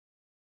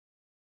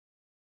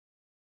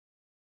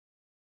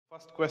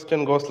First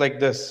question goes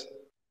like this.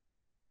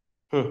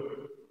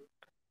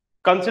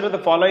 Consider the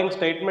following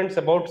statements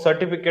about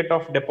certificate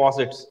of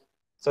deposits.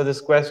 So this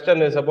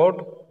question is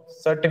about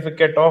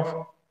certificate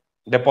of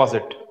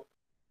deposit.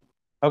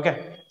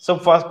 Okay. So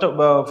first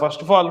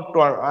of all,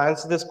 to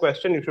answer this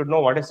question, you should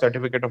know what is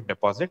certificate of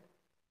deposit.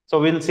 So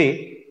we'll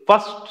see.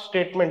 First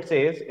statement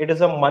says it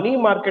is a money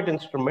market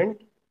instrument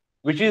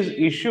which is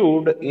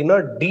issued in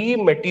a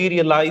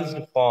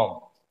dematerialized form.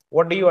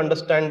 What do you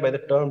understand by the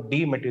term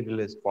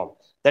dematerialized form?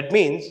 That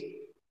means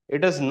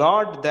it is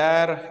not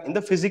there in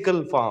the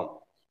physical form.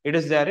 It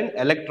is there in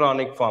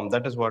electronic form.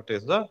 That is what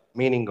is the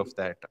meaning of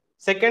that.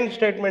 Second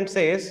statement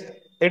says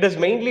it is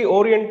mainly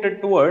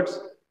oriented towards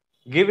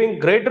giving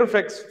greater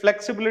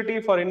flexibility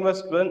for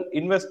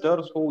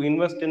investors who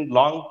invest in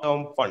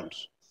long-term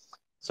funds.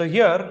 So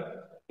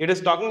here it is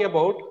talking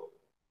about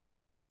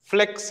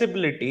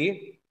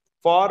flexibility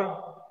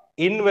for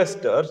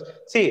investors.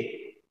 See,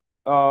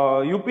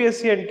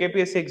 UPSC and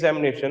KPSC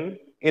examination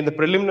in the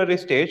preliminary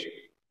stage,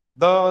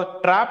 the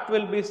trap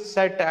will be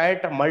set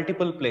at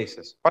multiple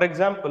places. For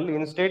example,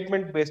 in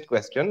statement-based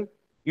question,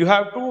 you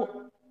have to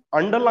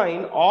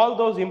underline all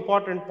those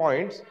important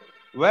points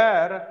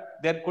where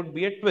there could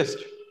be a twist.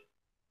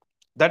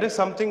 That is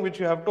something which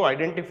you have to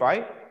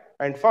identify,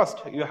 and first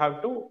you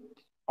have to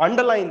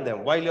underline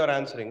them while you are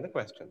answering the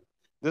question.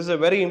 This is a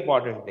very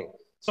important thing.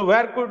 So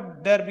where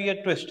could there be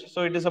a twist?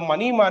 So it is a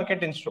money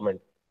market instrument.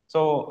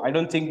 So I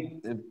don't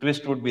think a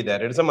twist would be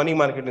there. It is a money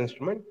market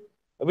instrument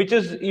which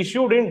is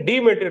issued in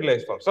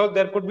dematerialized form. So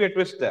there could be a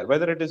twist there,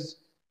 whether it is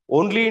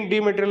only in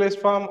dematerialized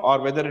form or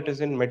whether it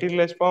is in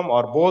materialized form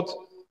or both.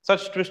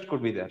 Such twist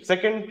could be there.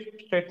 Second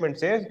statement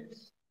says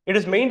it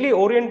is mainly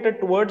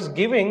oriented towards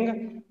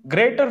giving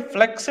greater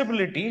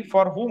flexibility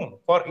for whom?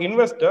 For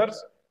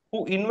investors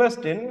who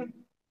invest in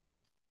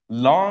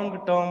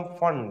long-term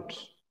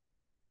funds.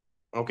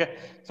 Okay,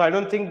 so I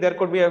don't think there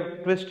could be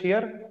a twist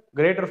here.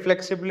 Greater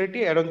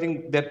flexibility. I don't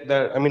think that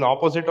I mean,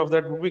 opposite of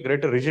that would be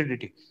greater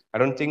rigidity. I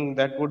don't think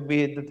that would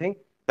be the thing.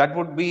 That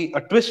would be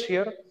a twist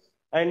here.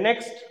 And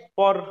next,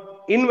 for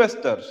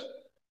investors,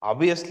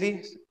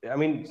 obviously, I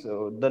mean,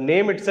 so the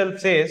name itself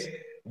says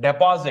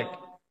deposit.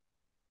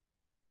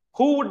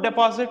 Who would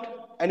deposit?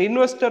 An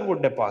investor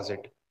would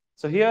deposit.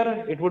 So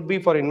here it would be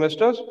for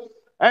investors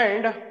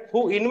and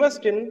who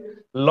invest in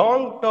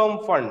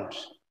long-term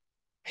funds.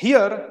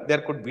 Here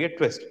there could be a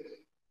twist.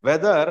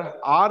 Whether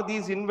are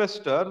these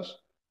investors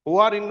who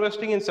are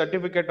investing in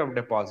certificate of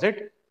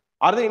deposit,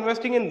 are they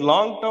investing in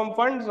long-term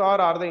funds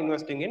or are they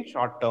investing in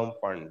short-term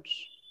funds?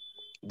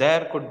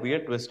 There could be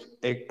a twist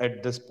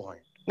at this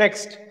point.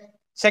 Next,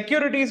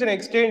 Securities and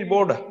Exchange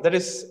Board, that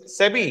is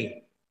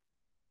SEBI,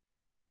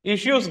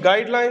 issues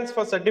guidelines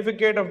for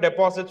certificate of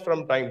deposits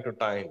from time to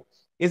time.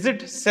 Is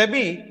it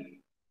SEBI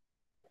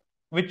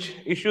which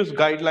issues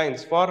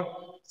guidelines for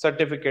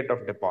certificate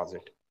of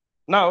deposit?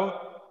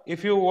 Now,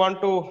 if you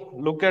want to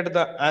look at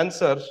the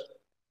answers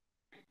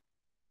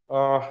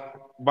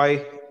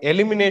by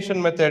elimination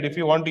method, if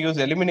you want to use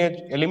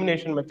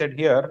elimination method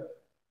here,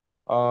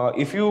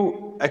 if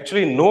you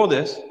actually know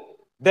this,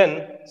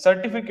 then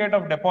certificate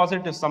of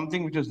deposit is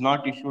something which is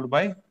not issued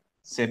by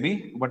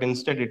SEBI, but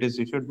instead it is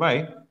issued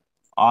by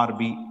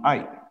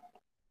RBI.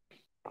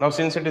 Now,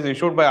 since it is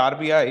issued by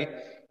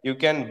RBI, you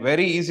can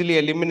very easily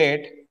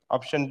eliminate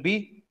option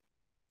B,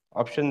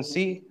 option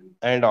C,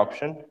 and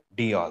option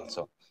D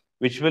also,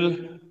 which will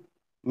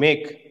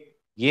make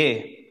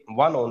A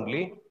one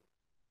only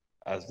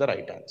as the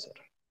right answer.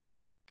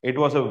 It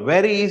was a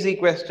very easy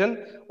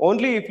question.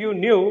 Only if you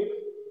knew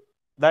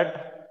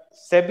that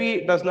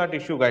SEBI does not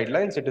issue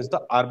guidelines, it is the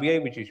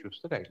RBI which issues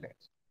the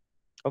guidelines.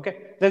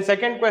 Okay. Then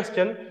second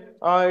question,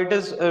 it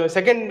is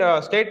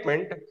second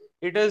statement.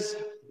 It is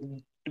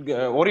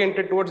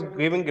oriented towards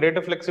giving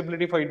greater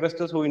flexibility for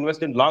investors who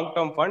invest in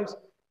long-term funds.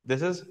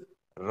 This is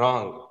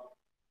wrong.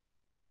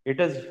 It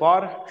is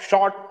for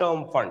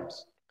short-term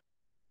funds.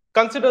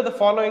 Consider the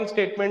following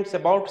statements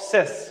about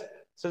cess.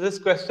 So this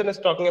question is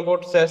talking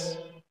about cess.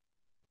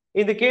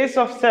 In the case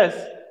of cess,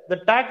 the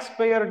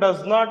taxpayer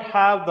does not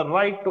have the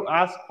right to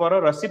ask for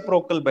a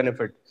reciprocal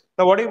benefit.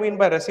 Now, what do you mean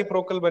by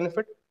reciprocal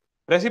benefit?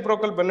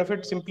 Reciprocal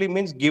benefit simply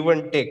means give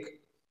and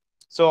take.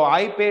 So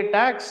I pay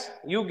tax,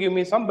 you give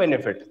me some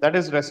benefit. That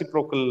is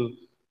reciprocal,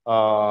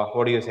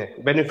 what do you say,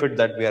 benefit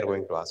that we are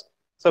going to ask.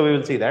 So we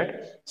will see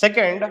that.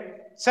 Second,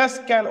 cess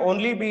can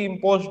only be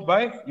imposed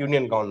by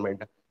union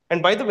government.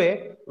 And by the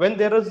way, when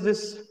there is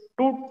this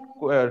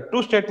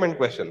two statement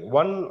question,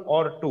 one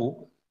or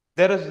two,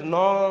 there is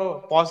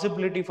no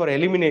possibility for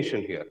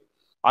elimination here.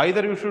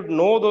 Either you should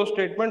know those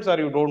statements or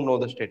you don't know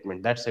the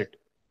statement. That's it.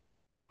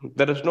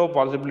 There is no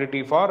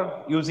possibility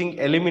for using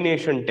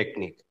elimination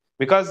technique,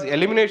 because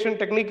elimination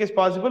technique is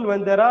possible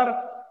when there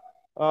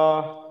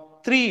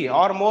are three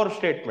or more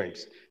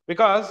statements,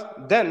 because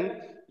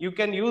then you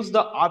can use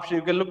the option,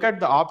 you can look at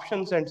the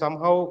options and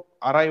somehow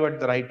arrive at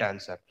the right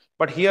answer.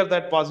 But here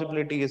that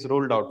possibility is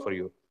ruled out for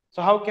you.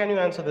 So how can you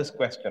answer this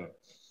question?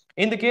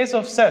 In the case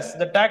of cess,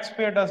 the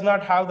taxpayer does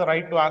not have the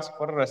right to ask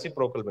for a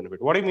reciprocal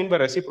benefit. What do you mean by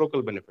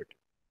reciprocal benefit?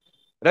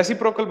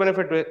 Reciprocal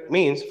benefit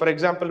means, for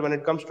example, when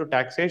it comes to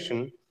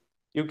taxation,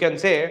 you can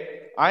say,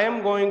 I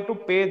am going to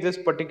pay this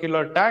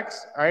particular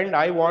tax and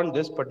I want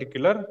this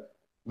particular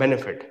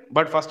benefit.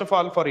 But first of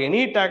all, for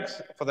any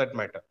tax for that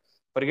matter,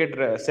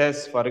 forget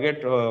cess,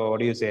 forget what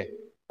do you say,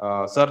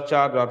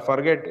 surcharge, or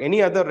forget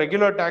any other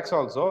regular tax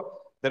also,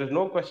 there is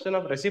no question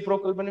of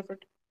reciprocal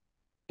benefit.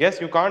 Yes,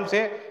 you can't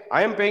say,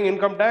 I am paying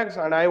income tax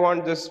and I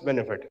want this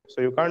benefit.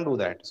 So you can't do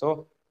that.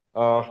 So,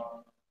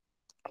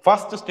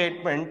 first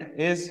statement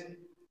is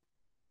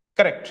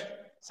correct.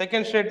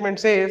 Second statement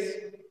says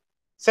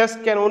cess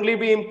can only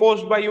be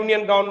imposed by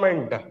union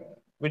government,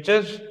 which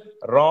is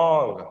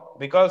wrong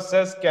because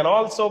cess can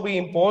also be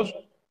imposed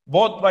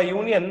both by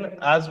union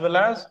as well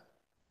as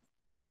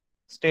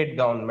state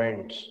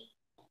governments.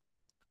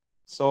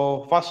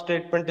 So first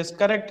statement is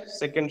correct,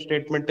 second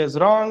statement is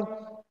wrong,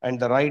 and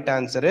the right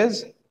answer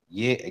is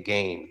yea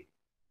again.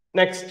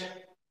 Next,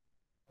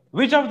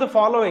 which of the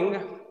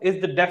following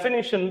is the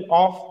definition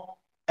of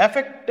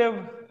effective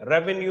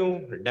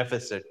revenue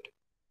deficit?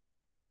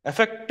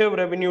 Effective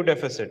revenue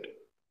deficit.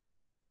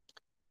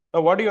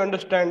 Now, what do you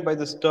understand by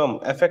this term,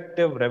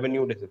 effective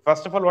revenue deficit?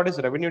 First of all, what is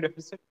revenue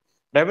deficit?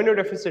 Revenue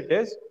deficit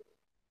is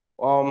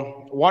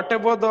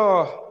whatever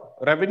the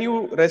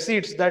revenue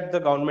receipts that the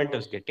government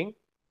is getting,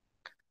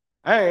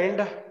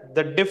 and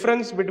the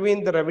difference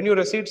between the revenue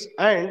receipts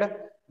and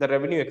the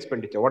revenue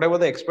expenditure, whatever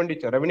the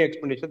revenue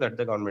expenditure that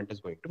the government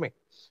is going to make.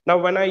 Now,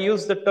 when I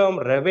use the term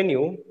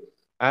revenue,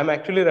 I am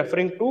actually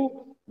referring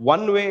to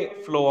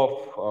one-way flow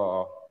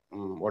of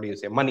what do you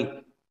say, money.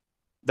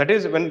 That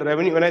is,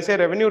 when I say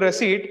revenue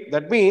receipt,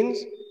 that means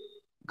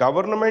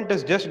government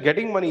is just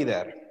getting money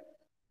there.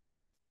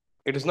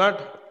 It is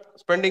not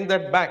spending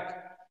that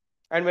back.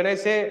 And when I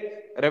say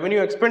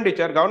revenue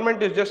expenditure,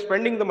 government is just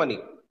spending the money.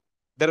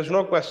 There is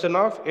no question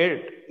of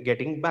it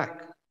getting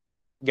back,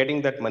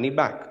 getting that money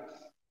back.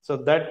 So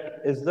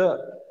that is the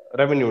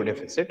revenue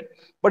deficit.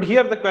 But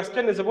here the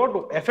question is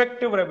about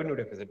effective revenue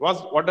deficit.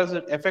 What does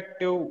it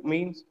effective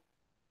means?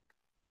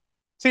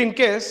 See, in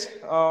case,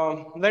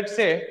 let's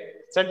say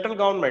central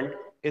government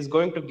is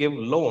going to give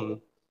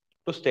loan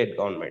to state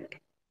government,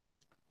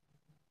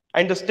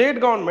 and the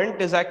state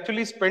government is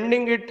actually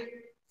spending it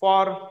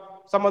for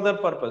some other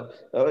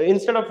purpose.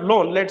 Instead of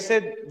loan, let's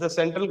say the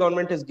central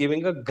government is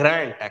giving a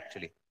grant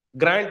actually.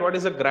 Grant, what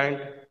is a grant?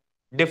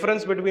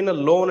 Difference between a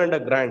loan and a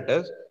grant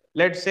is,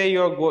 let's say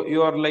you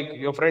are like,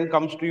 your friend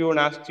comes to you and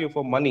asks you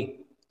for money.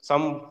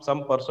 Some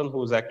person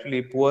who's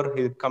actually poor,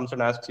 he comes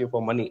and asks you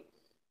for money.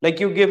 Like,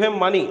 you give him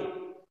money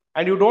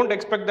and you don't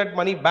expect that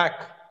money back.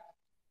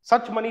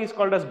 Such money is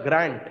called as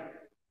grant.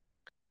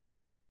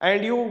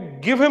 And you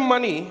give him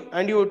money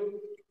and you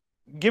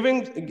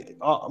giving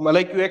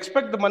like you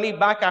expect the money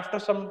back after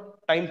some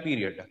time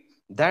period,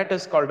 that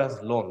is called as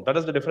loan. That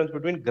is the difference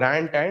between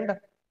grant and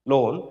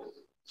loan.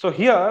 So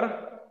here,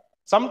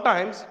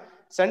 sometimes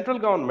central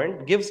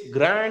government gives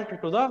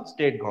grant to the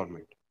state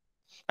government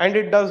and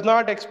it does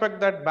not expect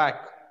that back.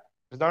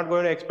 It's not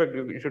going to expect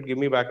you should give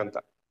me back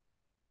anta.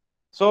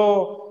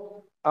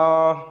 So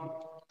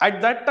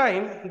at that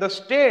time, the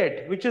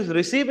state which is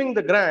receiving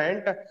the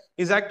grant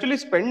is actually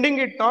spending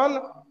it on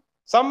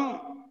some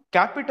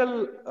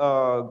capital,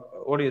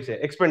 what do you say,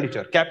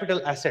 expenditure,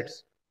 capital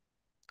assets.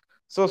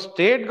 So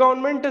state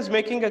government is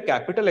making a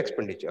capital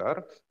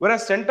expenditure,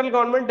 whereas central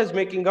government is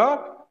making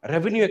a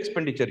revenue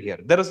expenditure here.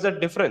 There is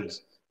that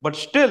difference. But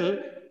still,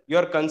 you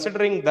are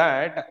considering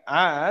that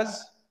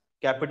as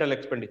capital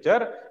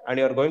expenditure and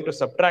you are going to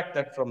subtract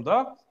that from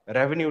the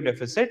revenue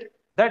deficit.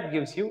 That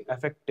gives you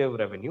effective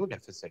revenue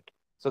deficit.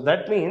 So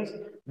that means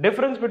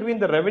difference between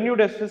the revenue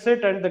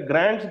deficit and the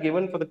grants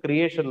given for the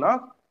creation of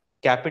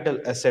capital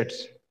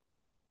assets.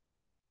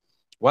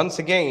 Once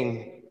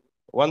again,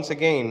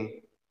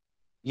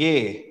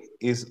 A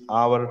is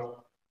our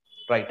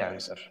right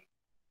answer.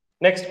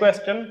 Next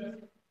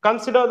question.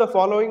 Consider the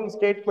following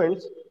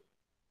statements.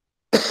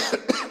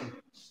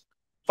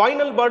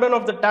 Final burden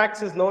of the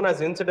tax is known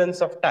as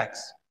incidence of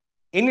tax.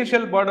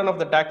 Initial burden of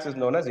the tax is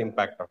known as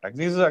impact of tax.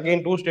 This is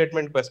again two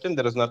statement question.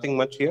 There is nothing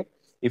much here.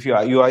 If you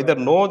either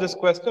know this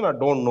question or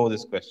don't know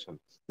this question,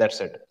 that's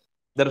it.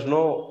 There is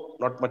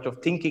not much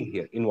of thinking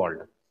here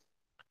involved.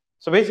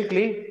 So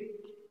basically,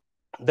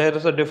 there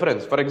is a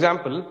difference. For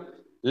example,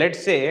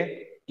 let's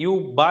say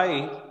you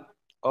buy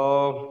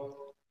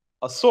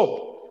a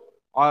soap,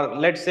 or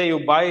let's say you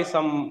buy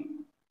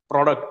some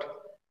product,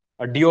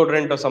 a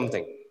deodorant or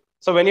something.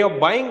 So when you're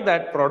buying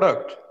that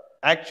product,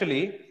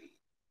 actually,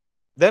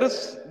 there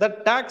is the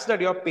tax that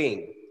you're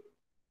paying.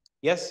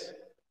 Yes,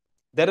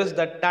 there is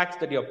that tax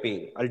that you're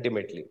paying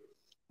ultimately.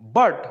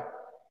 But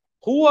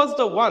who was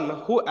the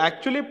one who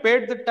actually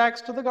paid the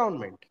tax to the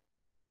government?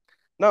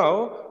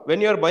 Now, when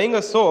you're buying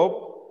a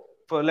soap,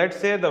 for let's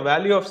say the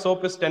value of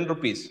soap is 10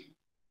 rupees.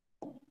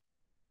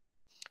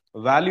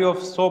 Value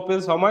of soap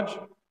is how much?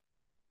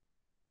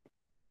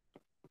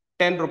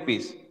 10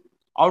 rupees.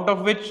 Out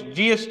of which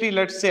GST,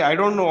 let's say, I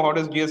don't know how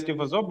does GST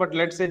for soap, but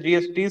let's say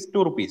GST is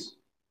 2 rupees.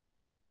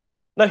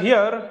 Now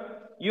here,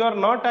 you are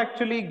not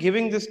actually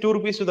giving this 2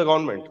 rupees to the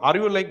government. Are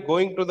you like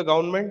going to the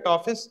government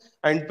office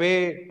and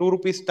pay 2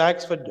 rupees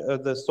tax for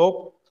the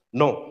soap?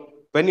 No.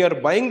 When you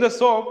are buying the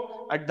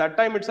soap, at that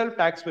time itself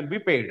tax will be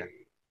paid.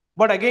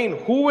 But again,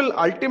 who will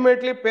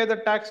ultimately pay the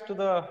tax to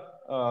the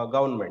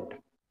government?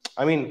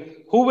 I mean,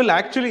 who will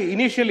actually,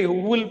 initially,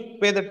 who will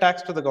pay the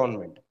tax to the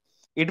government?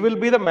 It will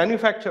be the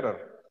manufacturer.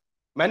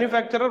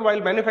 Manufacturer,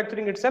 while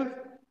manufacturing itself,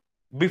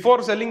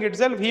 before selling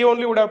itself, he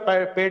only would have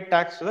paid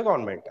tax to the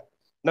government.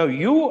 Now,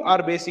 you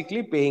are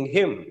basically paying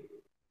him,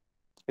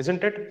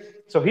 isn't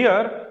it? So,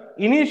 here,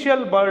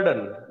 initial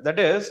burden, that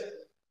is,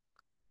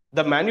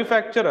 the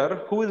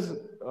manufacturer who is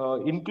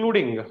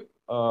including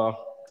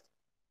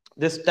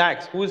this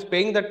tax, who is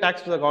paying the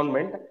tax to the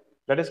government,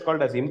 that is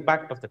called as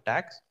impact of the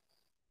tax.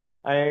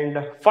 And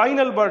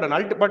final burden,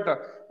 but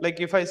like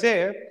if I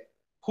say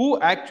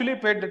who actually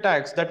paid the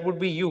tax, that would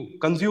be you,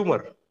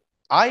 consumer.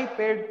 I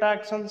paid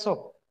tax on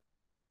soap.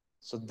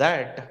 So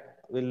that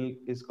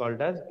is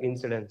called as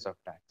incidence of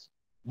tax.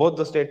 Both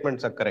the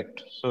statements are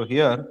correct. So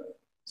here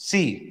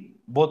C,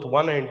 both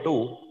 1 and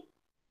 2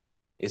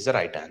 is the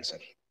right answer.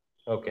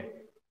 Okay.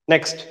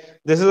 Next,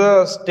 this is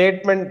a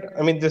statement.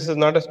 I mean, this is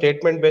not a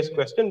statement based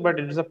question, but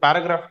it is a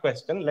paragraph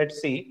question.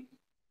 Let's see.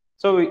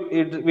 So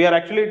we are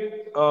actually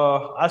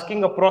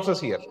asking a process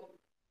here.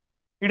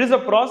 It is a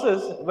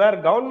process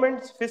where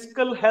government's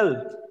fiscal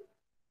health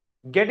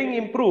getting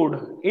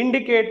improved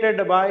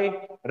indicated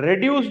by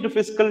reduced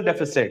fiscal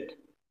deficit.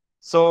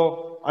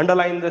 So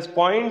underline this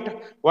point.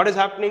 What is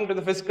happening to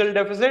the fiscal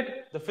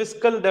deficit? The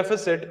fiscal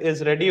deficit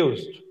is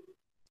reduced.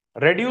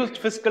 Reduced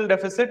fiscal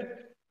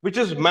deficit, which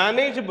is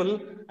manageable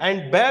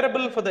and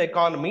bearable for the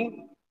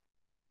economy.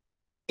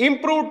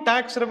 Improved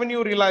tax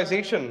revenue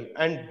realization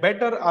and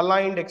better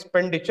aligned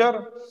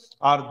expenditure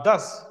are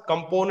thus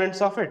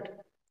components of it.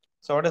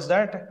 So what is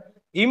that?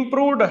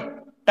 Improved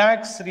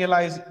tax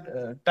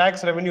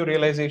revenue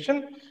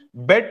realization,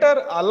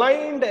 better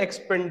aligned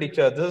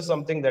expenditure. This is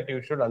something that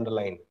you should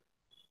underline.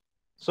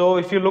 So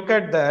if you look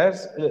at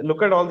this,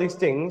 look at all these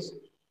things,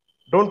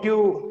 don't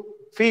you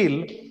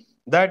feel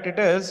that it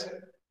is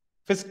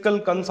fiscal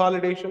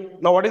consolidation?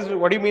 Now, what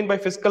do you mean by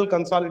fiscal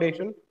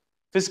consolidation?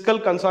 Fiscal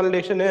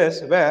consolidation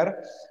is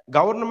where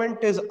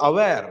government is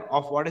aware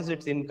of what is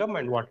its income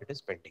and what it is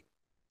spending.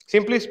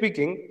 Simply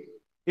speaking,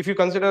 if you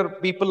consider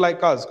people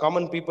like us,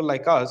 common people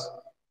like us,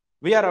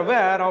 we are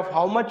aware of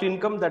how much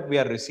income that we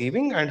are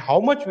receiving and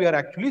how much we are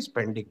actually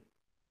spending.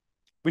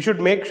 We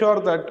should make sure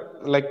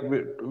that like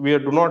we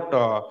do not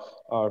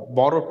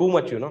borrow too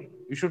much,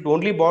 you should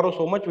only borrow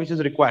so much which is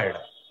required.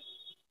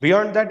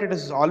 Beyond that, it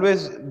is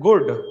always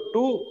good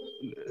to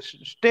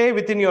stay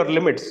within your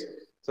limits.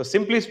 So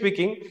simply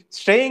speaking,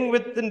 staying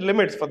within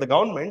limits for the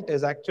government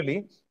is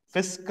actually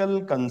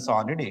fiscal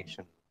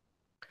consolidation.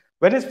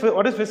 What is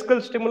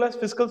fiscal stimulus?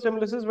 Fiscal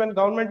stimulus is when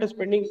government is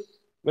spending,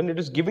 when it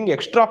is giving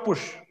extra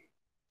push,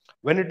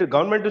 when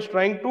government is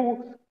trying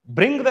to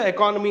bring the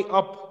economy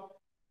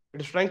up,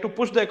 it is trying to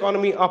push the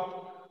economy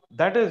up.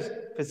 That is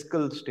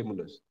fiscal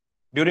stimulus.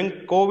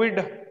 During COVID,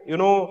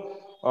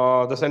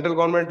 the central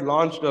government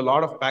launched a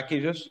lot of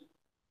packages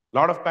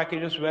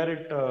where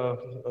it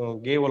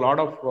gave a lot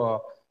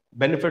of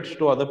benefits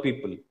to other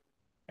people,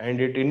 and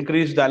it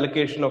increased the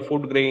allocation of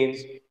food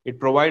grains. It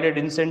provided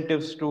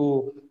incentives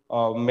to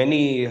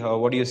many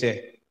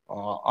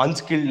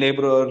unskilled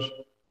laborers,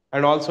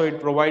 and also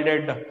it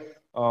provided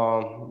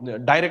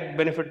direct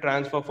benefit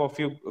transfer for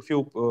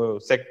few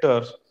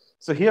sectors.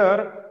 So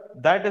here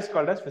that is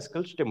called as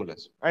fiscal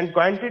stimulus. And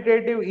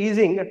quantitative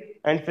easing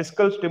and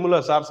fiscal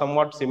stimulus are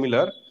somewhat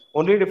similar.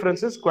 Only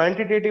difference is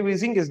quantitative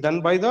easing is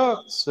done by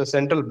the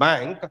central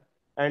bank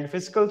and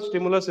fiscal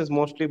stimulus is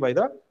mostly by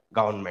the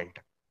government.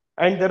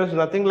 And there is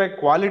nothing like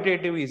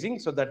qualitative easing,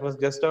 so that was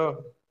just a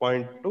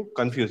point to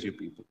confuse you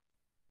people.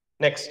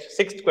 Next,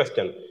 sixth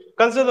question.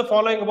 Consider the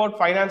following about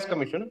Finance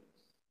Commission.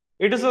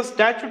 It is a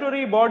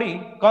statutory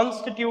body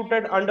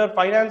constituted under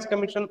Finance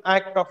Commission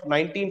Act of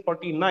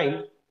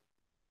 1949.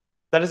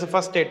 That is the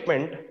first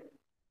statement.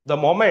 The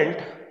moment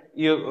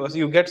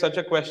you get such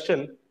a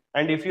question,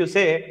 and if you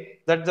say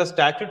that the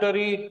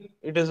statutory,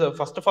 it is a,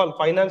 first of all,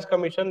 Finance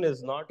Commission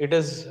is not, it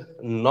is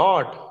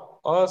not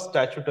a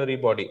statutory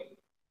body.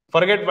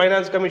 Forget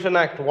Finance Commission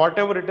Act,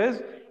 whatever it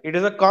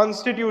is a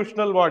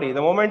constitutional body.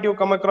 The moment you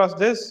come across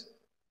this,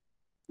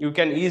 you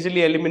can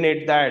easily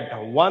eliminate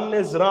that. One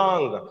is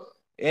wrong.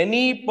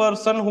 Any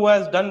person who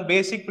has done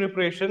basic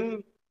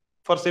preparation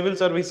for civil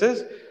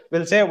services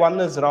will say one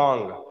is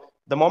wrong.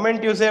 The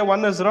moment you say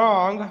one is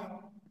wrong,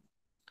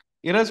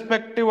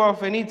 irrespective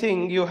of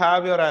anything, you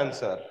have your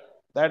answer.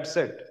 That's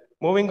it.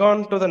 Moving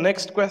on to the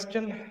next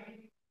question.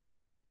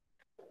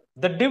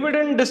 The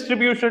dividend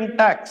distribution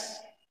tax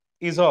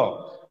is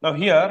all. Now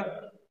here,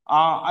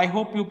 I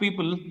hope you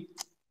people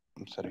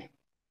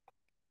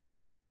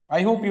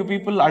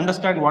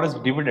understand what is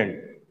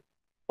dividend.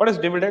 What is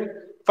dividend?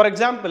 For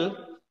example,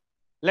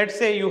 let's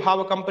say you have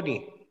a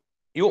company,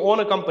 you own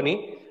a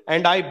company,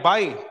 and I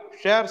buy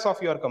shares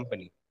of your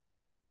company.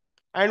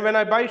 And when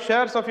I buy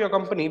shares of your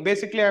company,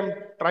 basically I'm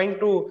trying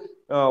to,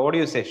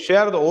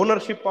 share the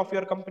ownership of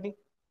your company.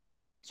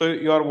 So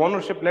your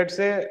ownership, let's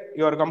say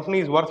your company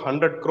is worth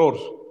 100 crores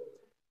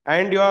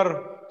and you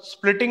are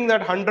splitting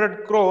that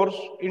 100 crores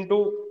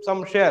into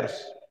some shares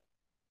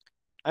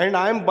and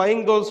I am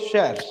buying those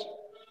shares.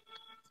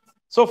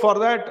 So for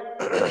that,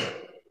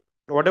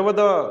 whatever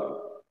the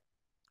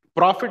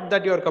profit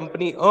that your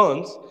company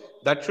earns,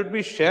 that should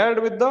be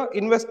shared with the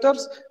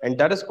investors, and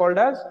that is called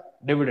as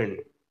dividend.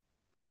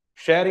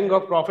 Sharing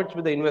of profits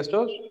with the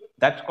investors,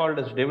 that's called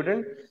as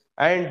dividend.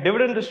 And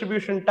dividend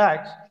distribution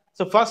tax.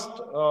 So first,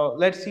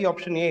 let's see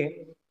option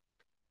A.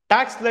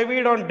 Tax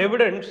levied on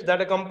dividends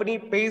that a company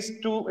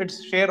pays to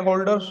its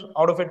shareholders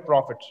out of its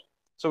profits.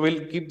 So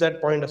we'll keep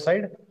that point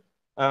aside.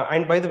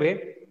 And by the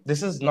way,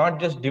 this is not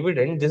just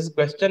dividend. This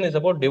question is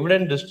about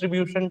dividend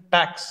distribution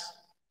tax.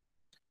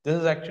 This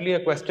is actually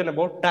a question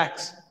about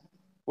tax.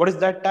 What is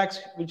that tax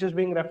which is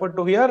being referred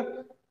to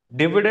here?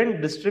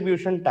 Dividend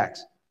distribution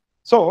tax.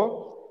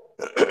 So,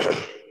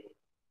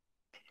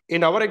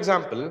 in our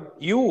example,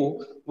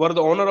 you were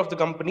the owner of the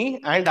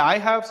company and I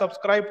have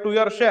subscribed to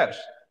your shares.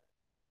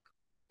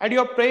 And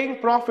you're paying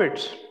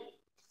profits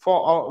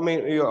for,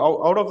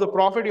 out of the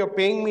profit, you're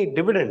paying me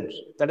dividends.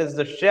 That is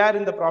the share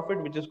in the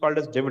profit, which is called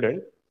as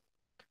dividend.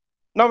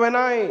 Now, when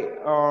I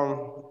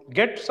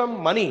get some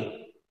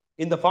money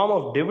in the form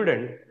of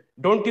dividend,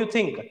 don't you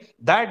think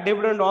that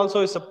dividend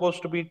also is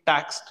supposed to be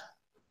taxed?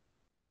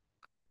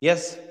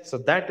 Yes, so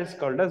that is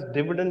called as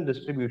dividend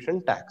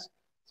distribution tax.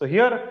 So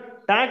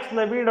here, tax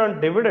levied on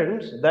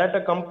dividends that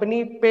a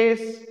company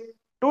pays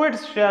to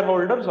its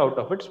shareholders out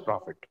of its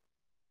profit.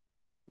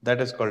 That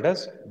is called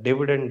as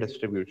dividend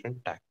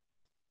distribution tax.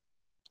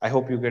 I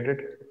hope you get it.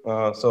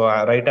 So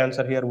our right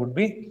answer here would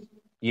be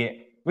yeah.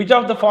 Which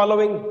of the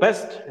following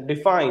best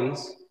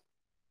defines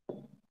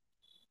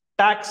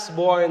tax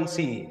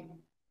buoyancy?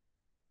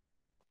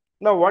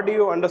 Now, what do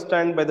you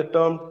understand by the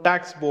term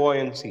tax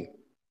buoyancy?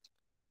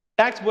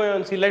 Tax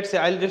buoyancy, let's say,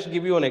 I'll just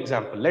give you an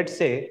example. Let's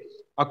say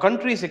a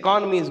country's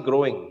economy is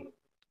growing.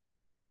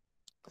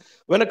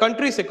 When a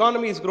country's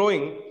economy is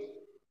growing,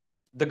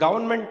 the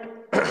government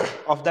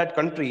of that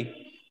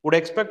country would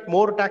expect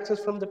more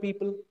taxes from the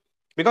people.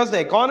 Because the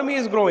economy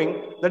is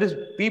growing, that is,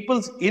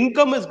 people's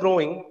income is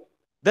growing,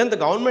 then the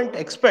government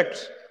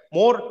expects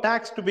more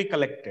tax to be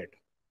collected.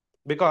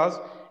 Because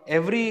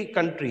every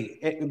country,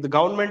 the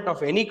government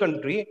of any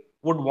country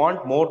would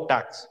want more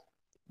tax.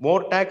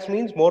 More tax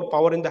means more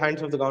power in the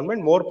hands of the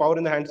government. More power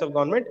in the hands of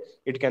government,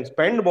 it can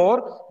spend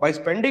more. By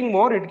spending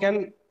more, it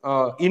can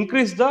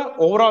increase the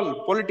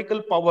overall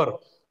political power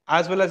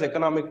as well as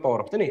economic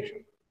power of the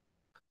nation.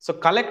 So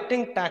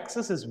collecting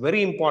taxes is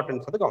very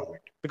important for the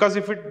government, because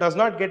if it does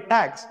not get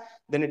tax,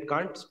 then it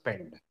can't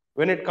spend.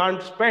 When it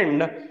can't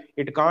spend,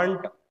 it can't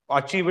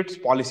achieve its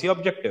policy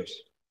objectives.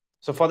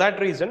 So for that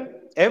reason,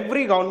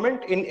 every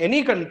government in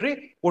any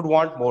country would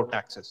want more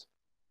taxes.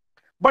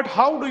 But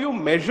how do you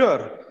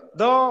measure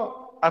the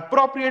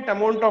appropriate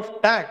amount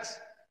of tax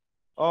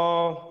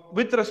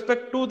with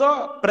respect to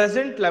the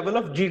present level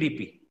of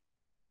GDP?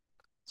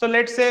 So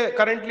let's say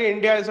currently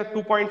India is a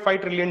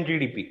 2.5 trillion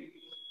GDP.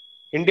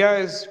 India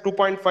is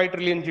 2.5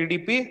 trillion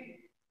GDP,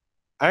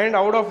 and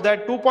out of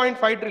that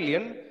 2.5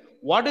 trillion,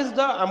 what is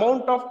the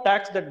amount of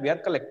tax that we are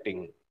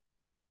collecting?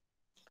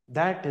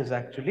 That is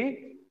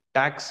actually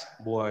tax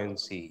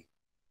buoyancy.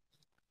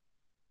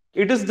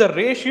 It is the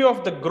ratio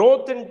of the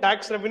growth in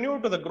tax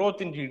revenue to the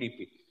growth in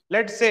GDP.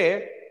 Let's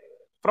say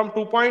from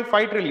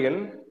 2.5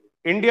 trillion,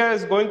 India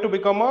is going to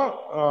become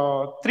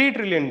a 3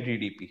 trillion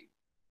GDP.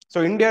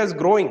 So India is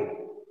growing.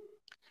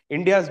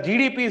 India's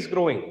GDP is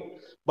growing.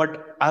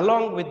 But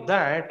along with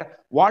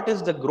that, what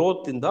is the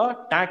growth in the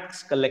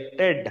tax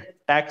collected,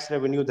 tax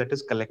revenue that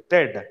is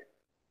collected?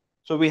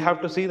 So we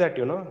have to see that,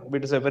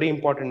 it is a very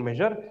important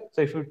measure.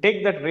 So if you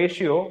take that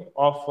ratio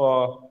of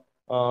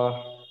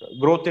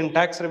growth in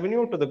tax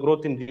revenue to the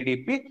growth in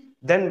GDP,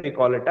 then we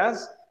call it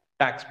as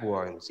tax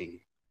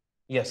buoyancy.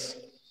 Yes.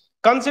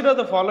 Consider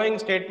the following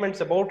statements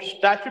about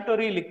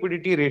statutory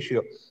liquidity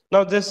ratio.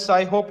 Now this,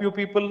 I hope you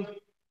people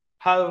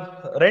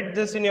have read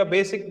this in your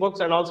basic books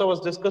and also was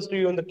discussed to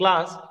you in the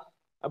class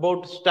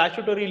about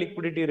statutory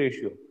liquidity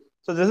ratio.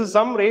 So this is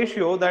some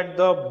ratio that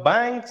the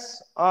banks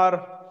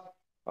are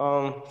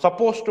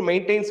supposed to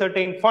maintain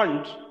certain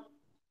funds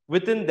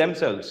within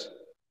themselves.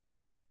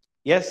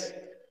 Yes,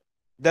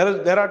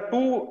 there are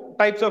two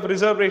types of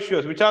reserve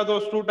ratios. Which are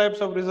those two types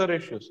of reserve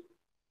ratios?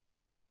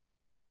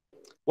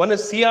 One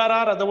is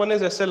CRR, other one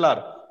is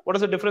SLR. What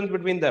is the difference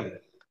between them?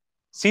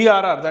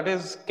 CRR, that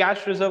is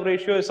cash reserve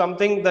ratio, is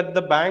something that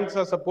the banks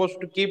are supposed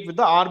to keep with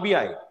the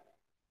RBI.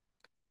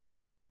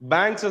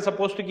 Banks are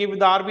supposed to keep with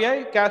the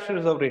RBI cash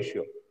reserve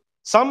ratio.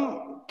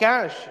 Some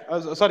cash,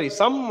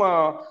 some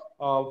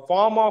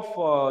form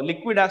of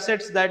liquid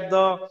assets that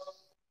the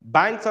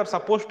banks are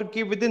supposed to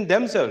keep within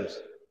themselves,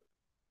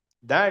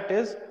 that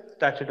is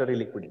statutory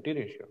liquidity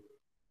ratio.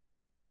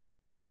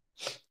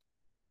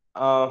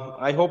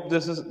 I hope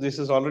this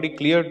is already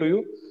clear to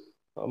you.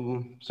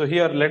 So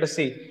here, let us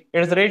see.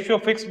 It is the ratio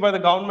fixed by the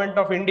government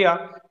of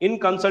India in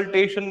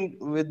consultation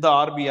with the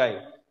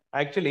RBI.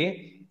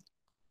 Actually,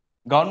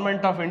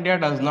 Government of India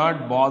does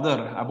not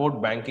bother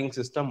about banking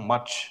system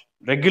much.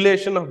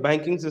 Regulation of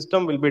banking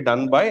system will be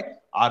done by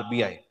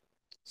RBI.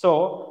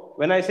 So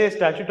when I say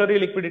statutory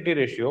liquidity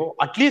ratio,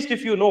 at least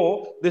if you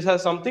know this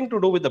has something to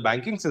do with the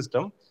banking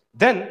system,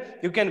 then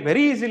you can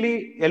very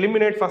easily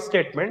eliminate first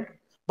statement.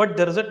 But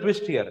there is a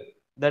twist here.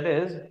 That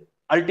is,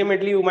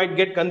 ultimately you might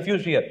get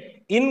confused here.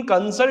 In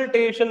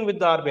consultation with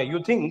the RBI,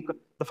 you think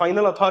the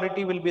final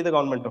authority will be the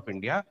government of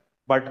India,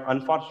 but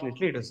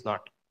unfortunately it is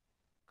not.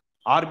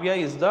 RBI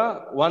is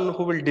the one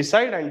who will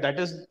decide, and that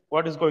is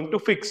what is going to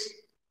fix.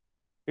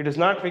 It is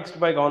not fixed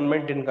by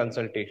government in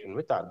consultation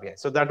with RBI.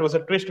 So that was a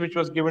twist which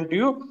was given to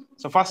you.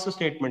 So first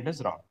statement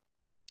is wrong.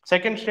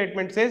 Second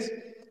statement says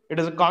it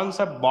is a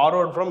concept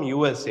borrowed from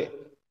USA.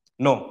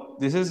 No,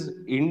 this is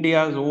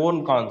India's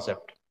own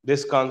concept.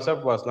 This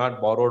concept was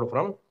not borrowed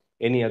from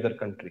any other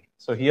country.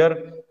 So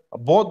here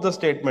both the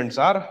statements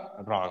are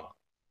wrong.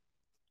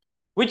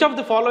 Which of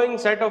the following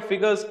set of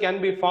figures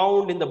can be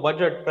found in the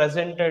budget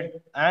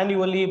presented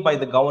annually by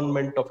the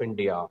government of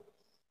India?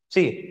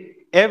 See,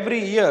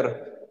 every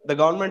year the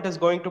government is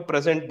going to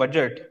present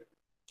budget.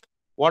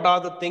 What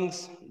are the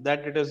things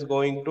that it is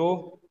going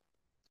to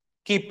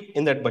keep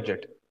in that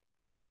budget?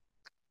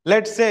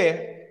 Let's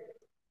say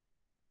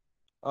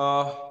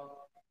uh,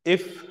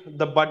 if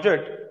the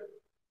budget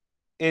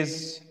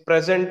is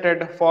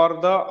presented for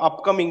the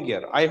upcoming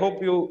year. I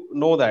hope you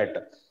know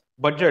that.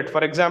 Budget,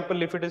 for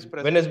example, if it is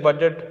when is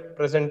budget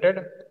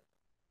presented?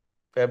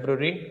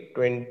 February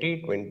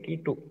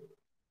 2022.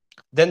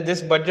 Then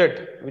this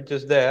budget which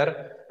is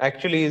there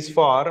actually is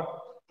for,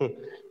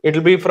 it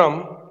will be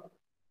from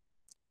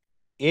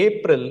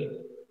April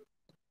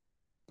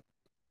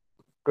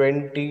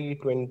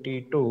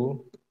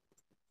 2022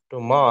 to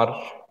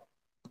March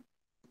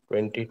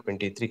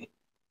 2023.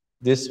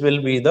 This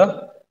will be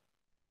the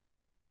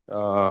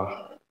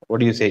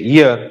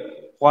year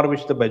for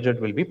which the budget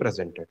will be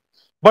presented.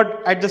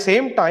 But at the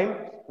same time,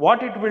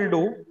 what it will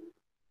do,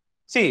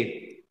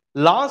 see,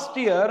 last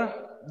year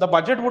the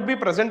budget would be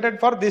presented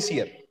for this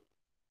year,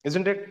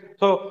 isn't it?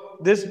 So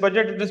this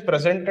budget is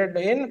presented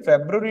in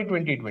February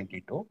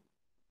 2022.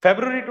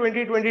 February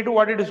 2022,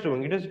 what it is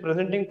doing? It is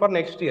presenting for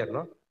next year,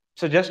 no?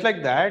 So just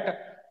like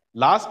that,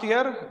 last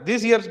year,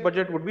 this year's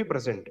budget would be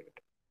presented.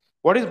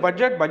 What is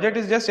budget? Budget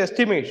is just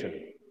estimation.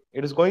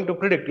 It is going to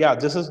predict, yeah,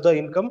 this is the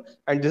income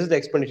and this is the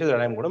expenditure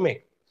that I'm going to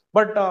make.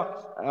 But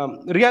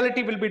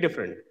reality will be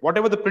different.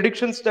 Whatever the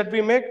predictions that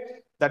we make,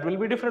 that will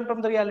be different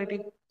from the reality.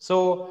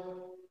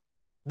 So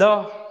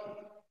the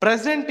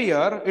present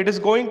year, it is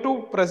going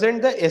to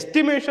present the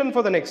estimation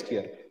for the next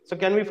year. So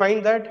can we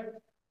find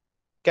that?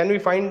 Can we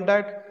find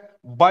that?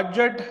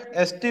 Budget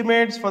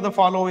estimates for the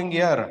following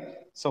year.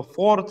 So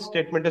fourth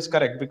statement is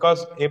correct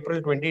because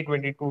April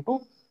 2022 to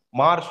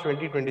March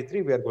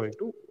 2023, we are going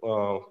to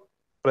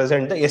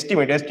present the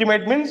estimate.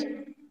 Estimate means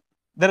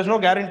there is no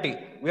guarantee.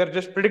 We are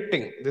just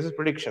predicting. This is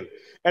prediction.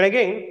 And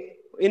again,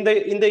 in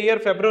the year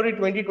February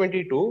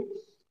 2022,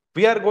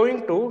 we are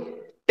going to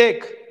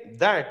take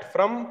that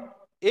from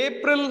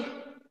April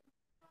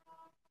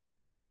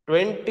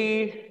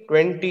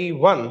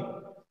 2021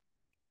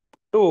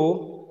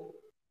 to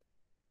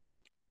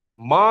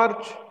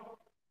March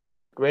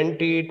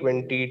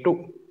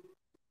 2022.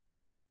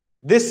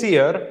 This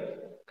year,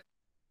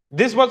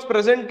 this was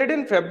presented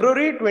in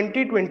February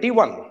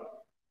 2021.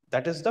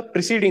 That is the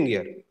preceding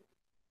year.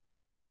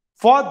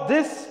 For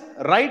this,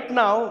 right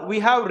now, we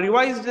have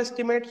revised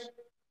estimates.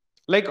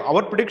 Like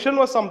our prediction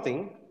was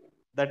something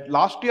that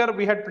last year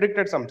we had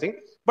predicted something,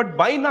 but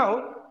by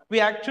now, we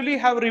actually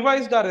have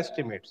revised our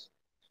estimates.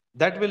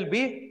 That will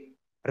be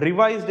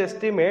revised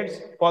estimates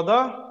for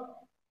the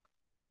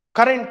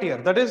current year.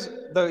 That is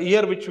the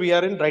year which we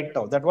are in right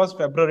now. That was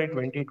February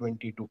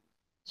 2022.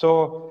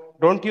 So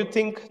don't you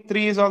think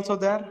 3 is also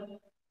there?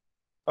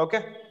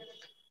 Okay.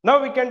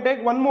 Now we can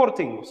take one more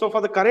thing. So for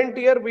the current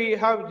year, we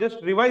have just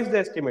revised the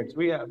estimates.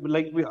 We have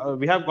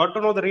got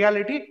to know the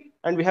reality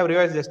and we have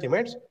revised the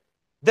estimates.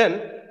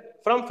 Then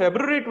from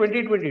February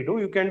 2022,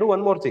 you can do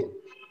one more thing.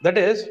 That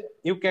is,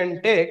 you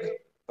can take,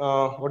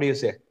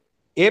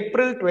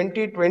 April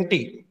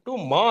 2020 to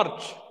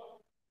March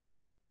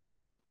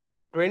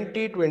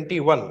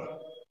 2021.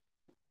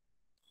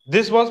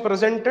 This was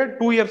presented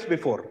 2 years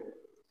before.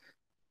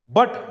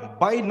 But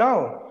by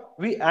now,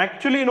 we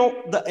actually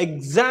know the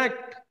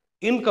exact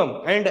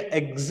income and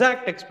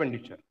exact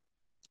expenditure.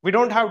 We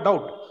don't have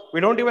doubt. We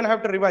don't even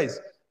have to revise.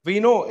 We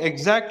know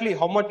exactly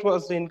how much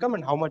was the income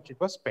and how much it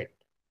was spent.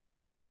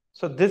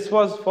 So this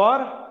was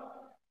for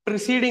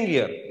preceding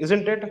year,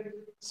 isn't it?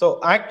 So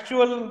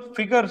actual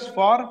figures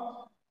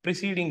for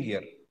preceding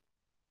year.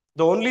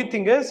 The only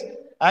thing is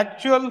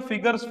actual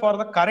figures for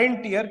the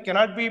current year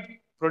cannot be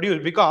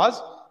produced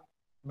because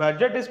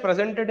budget is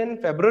presented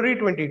in February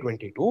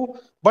 2022,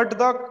 but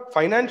the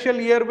financial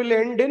year will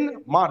end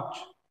in March.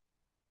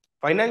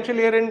 Financial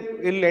year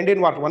will end in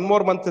March. One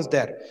more month is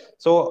there.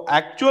 So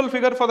actual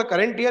figure for the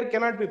current year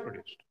cannot be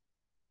produced.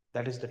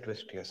 That is the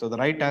twist here. So the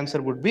right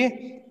answer would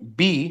be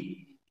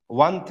B,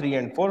 1, 3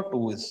 and 4,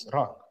 2 is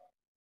wrong.